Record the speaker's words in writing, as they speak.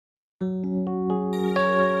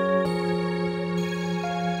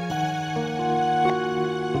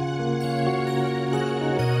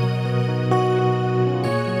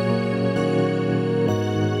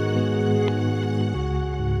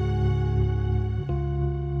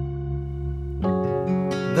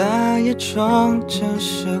百叶窗折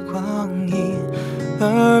射光影，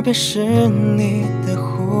耳边是你的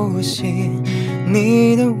呼吸，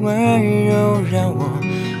你的温柔让我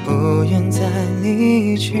不愿再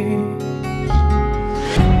离去。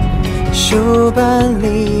书本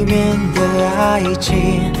里面的爱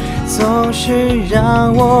情，总是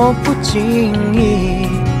让我不经意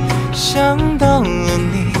想到了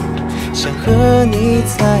你，想和你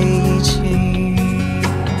在一起。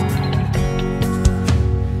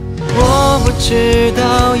我不知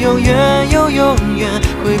道永远有永远，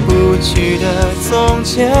回不去的从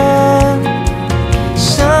前，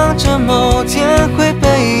想着某天会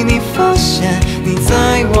被你发现，你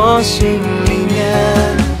在我心里面。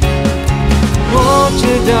我知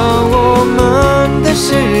道我们的世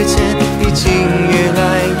界已经越来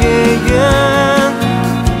越远，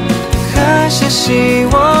还是希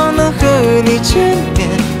望能和你见面，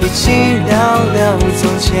一起聊聊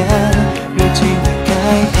从前，如今的改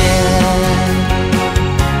变。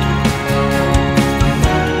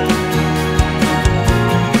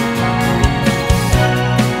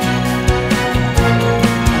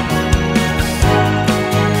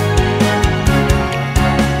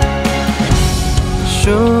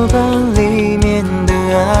书本里面的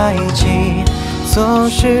爱情，总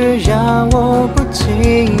是让我不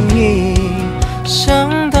经意想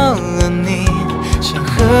到了你，想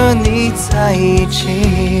和你在一起。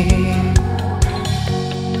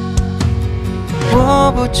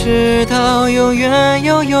我不知道永远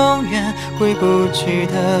有永远，回不去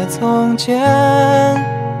的从前，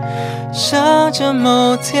想着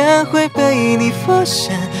某天会被你发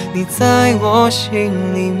现，你在我心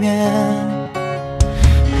里面。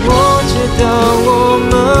我知道我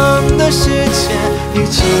们的世界已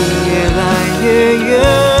经越来越远，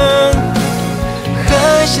还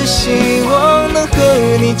是希望能和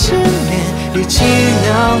你见面，一起聊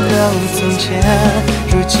聊从前，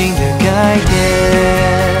如今的改变。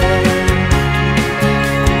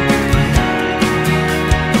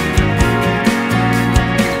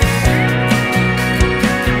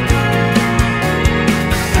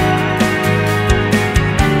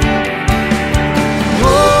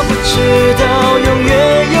知道永远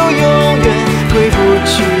有永远，回不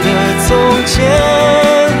去的从前，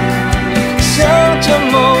想着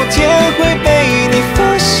某天会被你发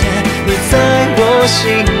现，你在我心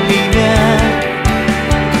里面。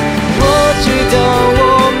我知道我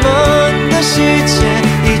们的世界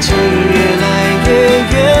已经越来越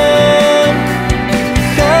远，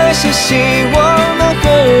还是希望能和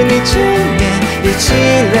你见面，一起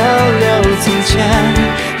聊聊从前，